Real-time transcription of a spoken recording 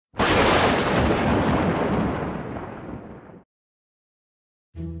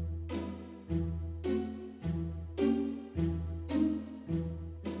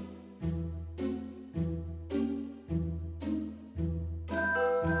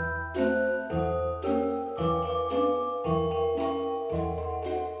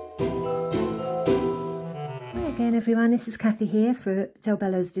everyone, this is Kathy here for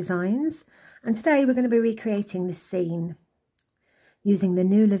Bello's Designs, and today we're going to be recreating this scene using the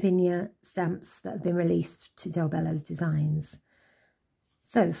new Lavinia stamps that have been released to Bello's Designs.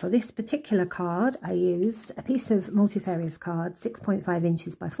 So for this particular card I used a piece of multifarious card 6.5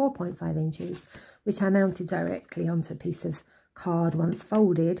 inches by 4.5 inches, which I mounted directly onto a piece of card once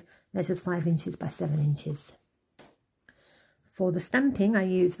folded, measures 5 inches by 7 inches. For the stamping, I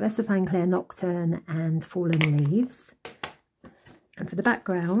use Versafine Clair Nocturne and Fallen Leaves. And for the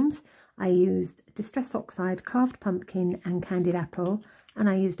background, I used Distress Oxide, Carved Pumpkin and Candied Apple, and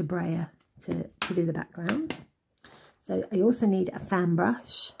I used a Brayer to do the background. So I also need a fan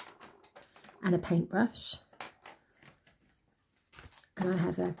brush and a paintbrush. And I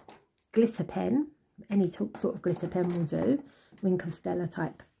have a glitter pen, any sort of glitter pen will do, Wink of Stella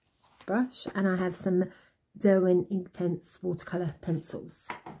type brush, and I have some Derwent Inktense watercolour pencils.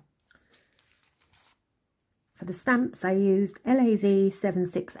 For the stamps I used LAV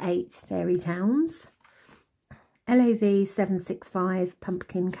 768 Fairy Towns, LAV 765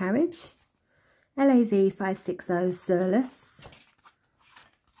 Pumpkin Carriage, LAV 560 Surlus,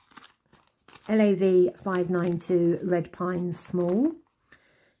 LAV 592 Red Pine Small,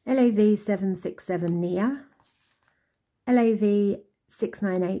 LAV 767 Nia, LAV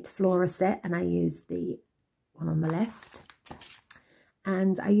 698 Flora Set, and I used the one on the left,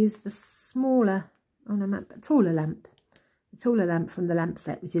 and I used the smaller, taller lamp, the taller lamp from the lamp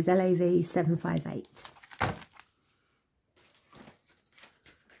set, which is LAV 758.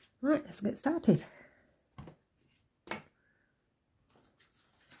 Right, let's get started. I'm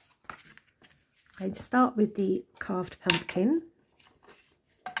going to start with the carved pumpkin,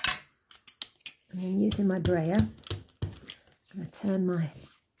 and then using my brayer, I'm going to turn my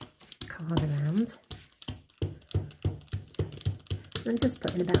card around. I'm just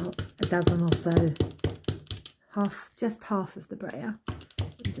putting about a dozen or so, just half of the brayer,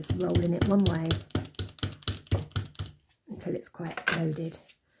 and just rolling it one way until it's quite loaded,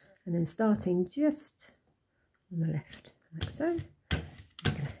 and then starting just on the left, like so. I'm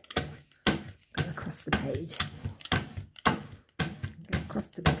going to go across the page, go across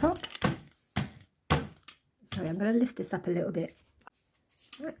to the top. Sorry, I'm going to lift this up a little bit.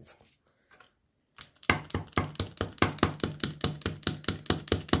 Right.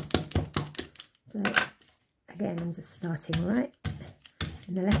 So again, I'm just starting right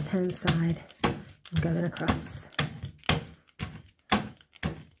in the left hand side and going across.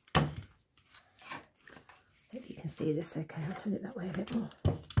 Hope you can see this okay. I'll turn it that way a bit more.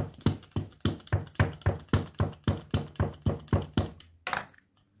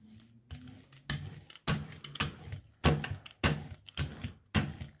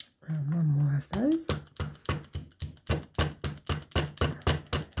 And one more of those.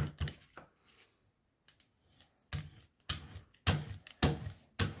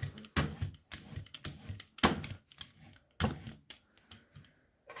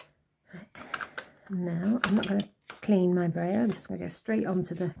 Now, I'm not going to clean my brayer, I'm just going to go straight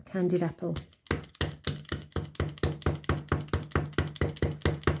onto the candied apple.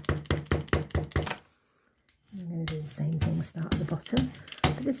 I'm going to do the same thing, start at the bottom,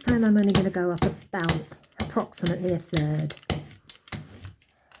 but this time I'm only going to go up about approximately a third.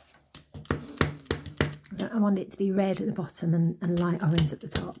 So I want it to be red at the bottom and light orange at the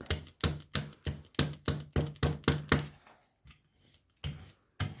top.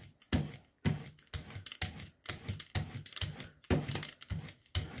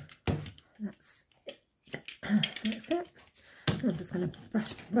 That's it. I'm just going to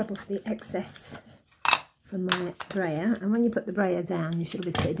rub off the excess from my brayer, and when you put the brayer down you should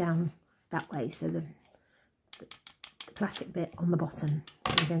always put it down that way, so the plastic bit on the bottom,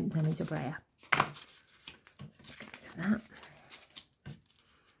 so you don't damage your brayer. Let's get rid of that.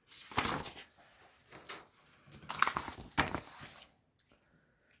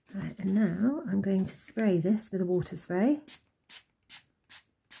 Right, and now I'm going to spray this with a water spray.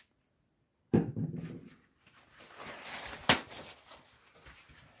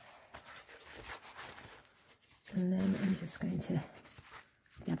 And then I'm just going to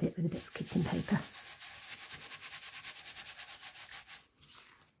dab it with a bit of kitchen paper.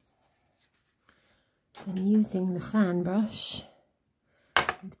 And using the fan brush, I'm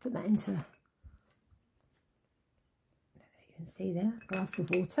going to put that into, I don't know if you can see there, a glass of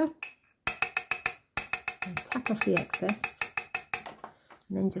water. And tap off the excess.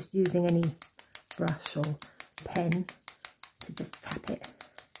 And then just using any brush or pen to just tap it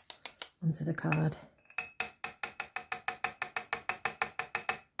onto the card.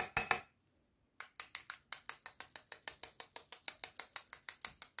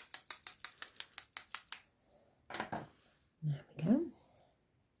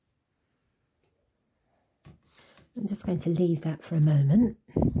 I'm just going to leave that for a moment.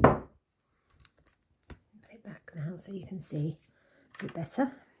 Put it back now so you can see a bit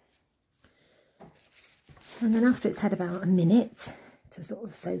better. And then after it's had about a minute to sort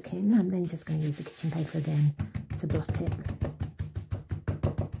of soak in, I'm then just going to use the kitchen paper again to blot it.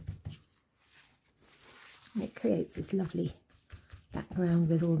 And it creates this lovely background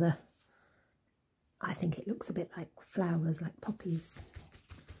with all the, I think it looks a bit like flowers, like poppies.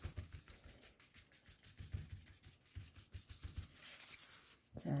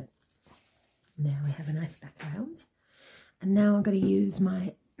 So now we have a nice background. And now I'm going to use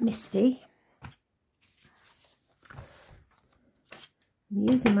my Misty. I'm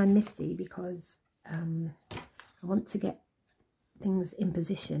using my Misty because I want to get things in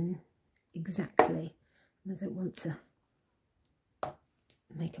position exactly, and I don't want to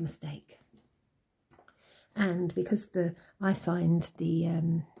make a mistake. And because I find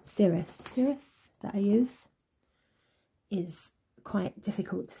the cirrus that I use is quite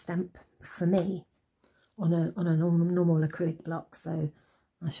difficult to stamp for me on a normal acrylic block, so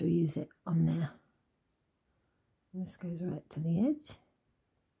I shall use it on there. And this goes right to the edge.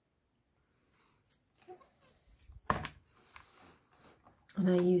 And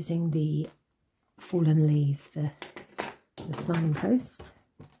I'm using the fallen leaves for the signpost.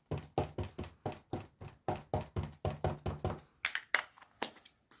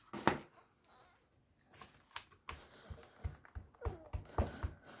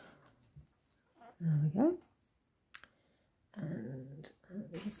 There we go. And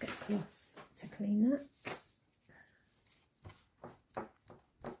let me just get a cloth to clean that.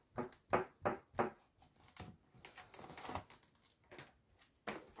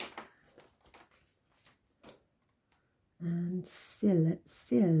 And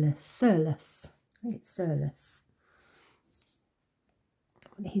Surlus. I think it's Surlus. I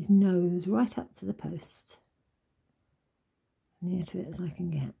want his nose right up to the post. As near to it as I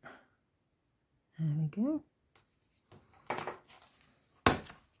can get. There we go.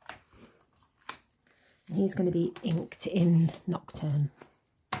 And he's going to be inked in Nocturne.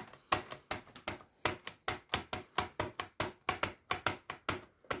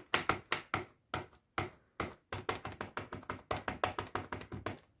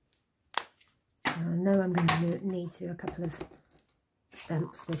 I know I'm going to need to do a couple of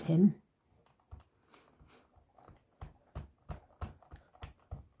stamps with him.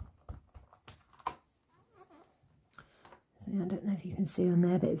 So I don't know if you can see on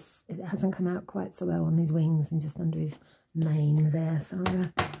there, but it hasn't come out quite so well on his wings and just under his mane there. So I'm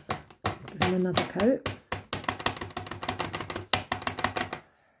going to give him another coat.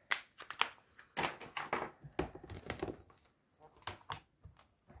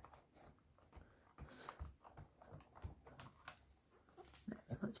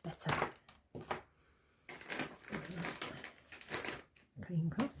 Much better. Clean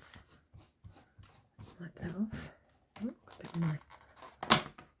cloth. Wipe that off. Oh, got a bit of my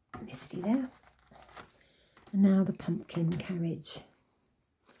Misty there. And now the pumpkin carriage,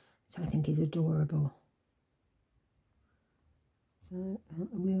 which I think is adorable. So I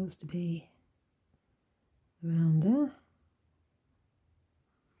want the wheels to be around there.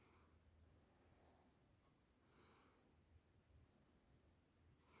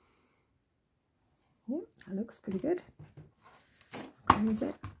 Yeah, that looks pretty good. Let's close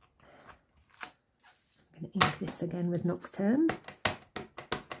it. I'm going to ink this again with Nocturne.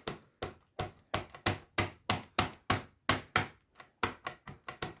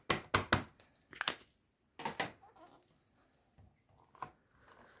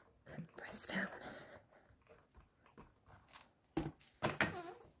 And press down.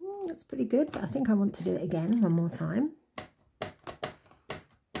 That's pretty good, but I think I want to do it again one more time.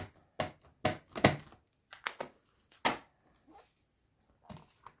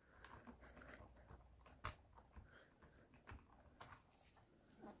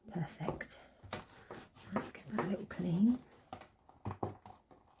 Perfect. Let's get that a little clean.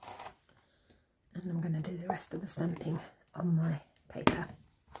 And I'm going to do the rest of the stamping on my paper.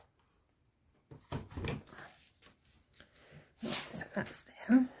 So that's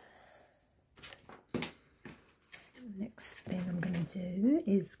there. Next thing I'm going to do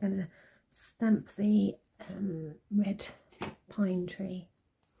is going to stamp the red pine tree.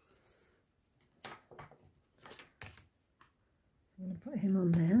 I'm going to put him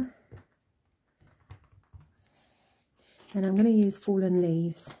on there. And I'm going to use fallen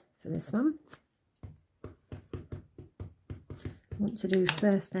leaves for this one. I want to do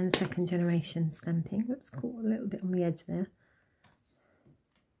first and second generation stamping. Oops, caught a little bit on the edge there.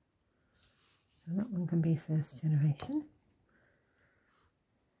 So that one can be first generation.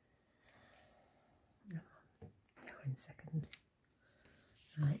 There fine second.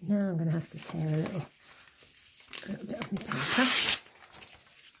 Right, now I'm going to have to tear a little bit of my paper.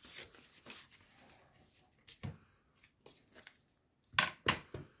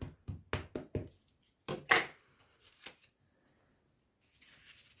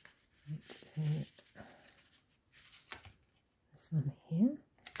 This one here,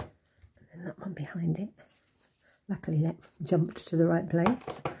 and then that one behind it. Luckily that jumped to the right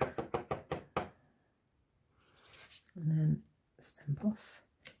place. And then stamp off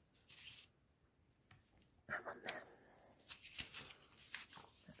that one there.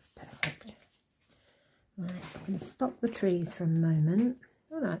 That's perfect. Right, I'm going to stop the trees for a moment.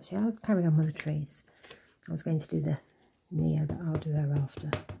 Oh no, actually I'll carry on with the trees. I was going to do the Nia, but I'll do her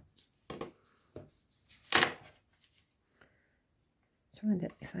after. Trying to,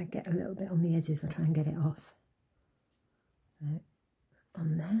 if I get a little bit on the edges, I'll try and get it off. So,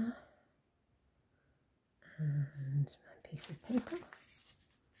 on there. And my piece of paper.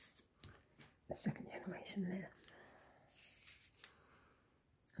 The second generation there.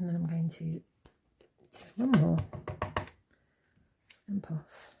 And then I'm going to do one more. Stamp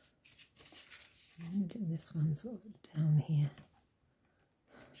off. I'm going to do this one sort of down here.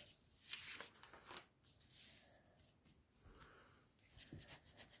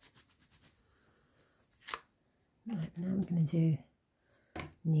 Right, now I'm going to do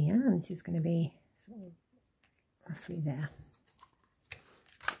Nia, and she's going to be sort of roughly there.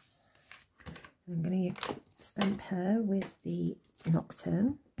 I'm going to stamp her with the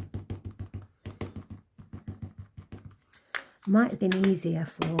Nocturne. Might have been easier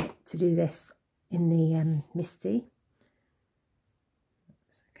to do this in the Misty. That's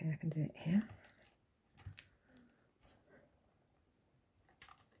okay, I can do it here.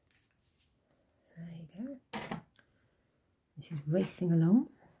 There you go. She's racing along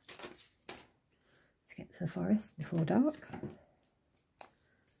to get to the forest before dark.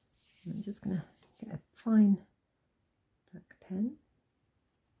 I'm just going to get a fine black pen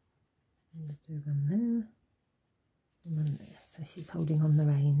and just do one there and one there. So she's holding on the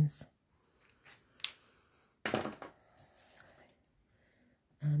reins.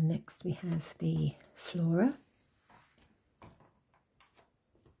 And next we have the Flora.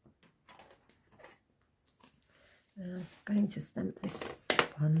 I'm going to stamp this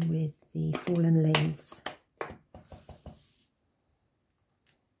one with the Fallen Leaves.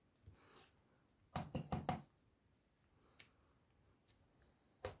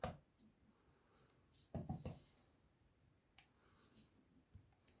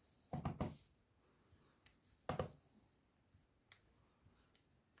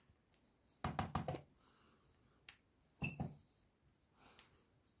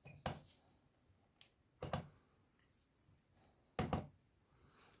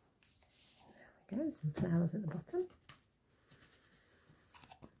 Some flowers at the bottom,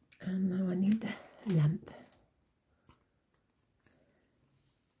 and now I need the lamp.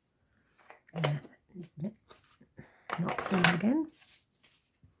 Nocturne again,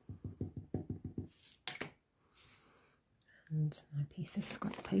 and my piece of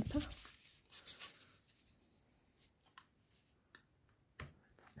scrap paper.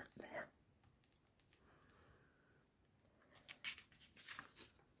 Put that there.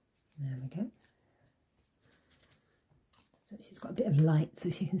 There we go. So she's got a bit of light so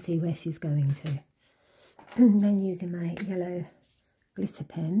she can see where she's going to. And then using my yellow glitter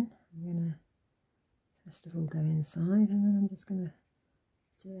pen, I'm going to first of all go inside, and then I'm just going to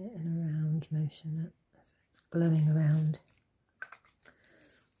do it in a round motion as it's glowing around.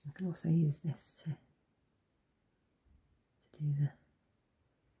 I can also use this to do the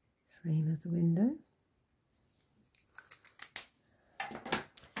frame of the window.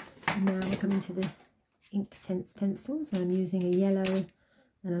 And now we're coming to the Inktense pencils. So I'm using a yellow and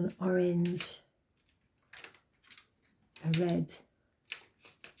an orange, a red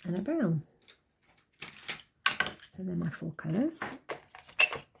and a brown. So they're my four colours.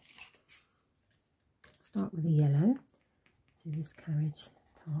 Start with the yellow, do this carriage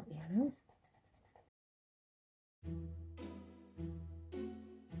part yellow.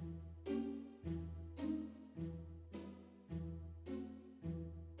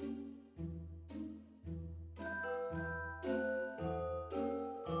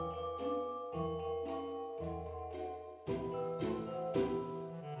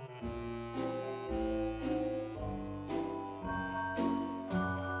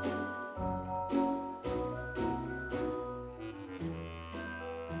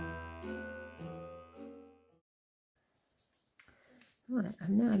 Right,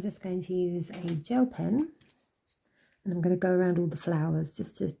 I'm now just going to use a gel pen, and I'm going to go around all the flowers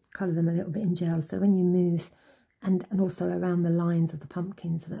just to colour them a little bit in gel, so when you move and also around the lines of the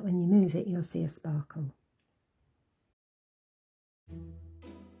pumpkin, so that when you move it you'll see a sparkle.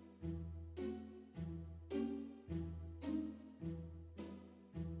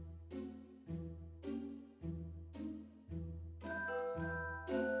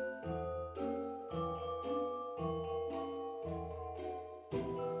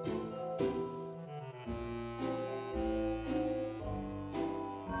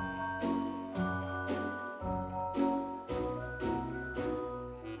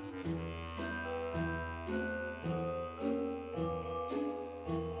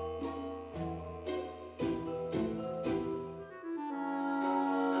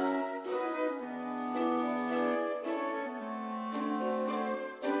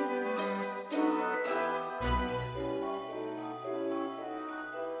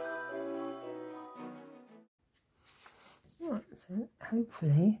 Right, so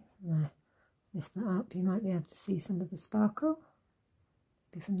hopefully, when I lift that up, you might be able to see some of the sparkle,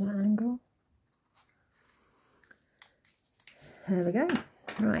 maybe from that angle. There we go.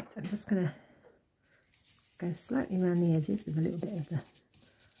 Right, I'm just going to go slightly around the edges with a little bit of the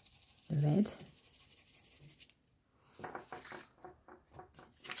red.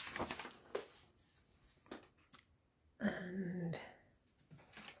 And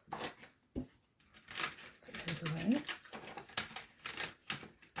put those away.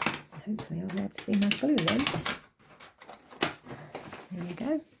 Hopefully I'll be able to see my glue then. There we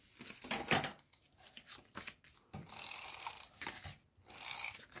go.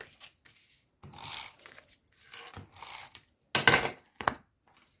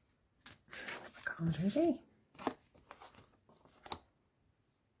 Card ready.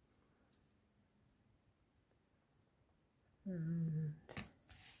 And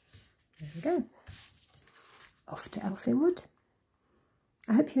there we go. Off to Elfinwood.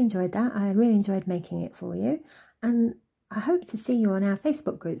 I hope you enjoyed that. I really enjoyed making it for you, and I hope to see you on our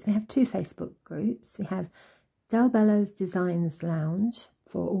Facebook groups. We have 2 Facebook groups. We have Del Bello's Designs Lounge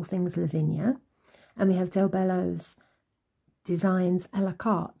for all things Lavinia, and we have Del Bello's Designs a la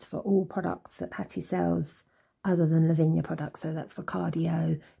carte for all products that Patty sells other than Lavinia products. So that's for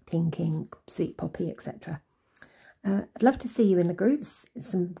Cardio, Pink Ink, Sweet Poppy, etc. I'd love to see you in the groups. There's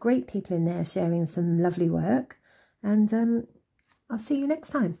some great people in there sharing some lovely work, and I'll see you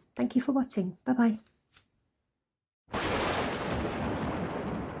next time. Thank you for watching. Bye-bye.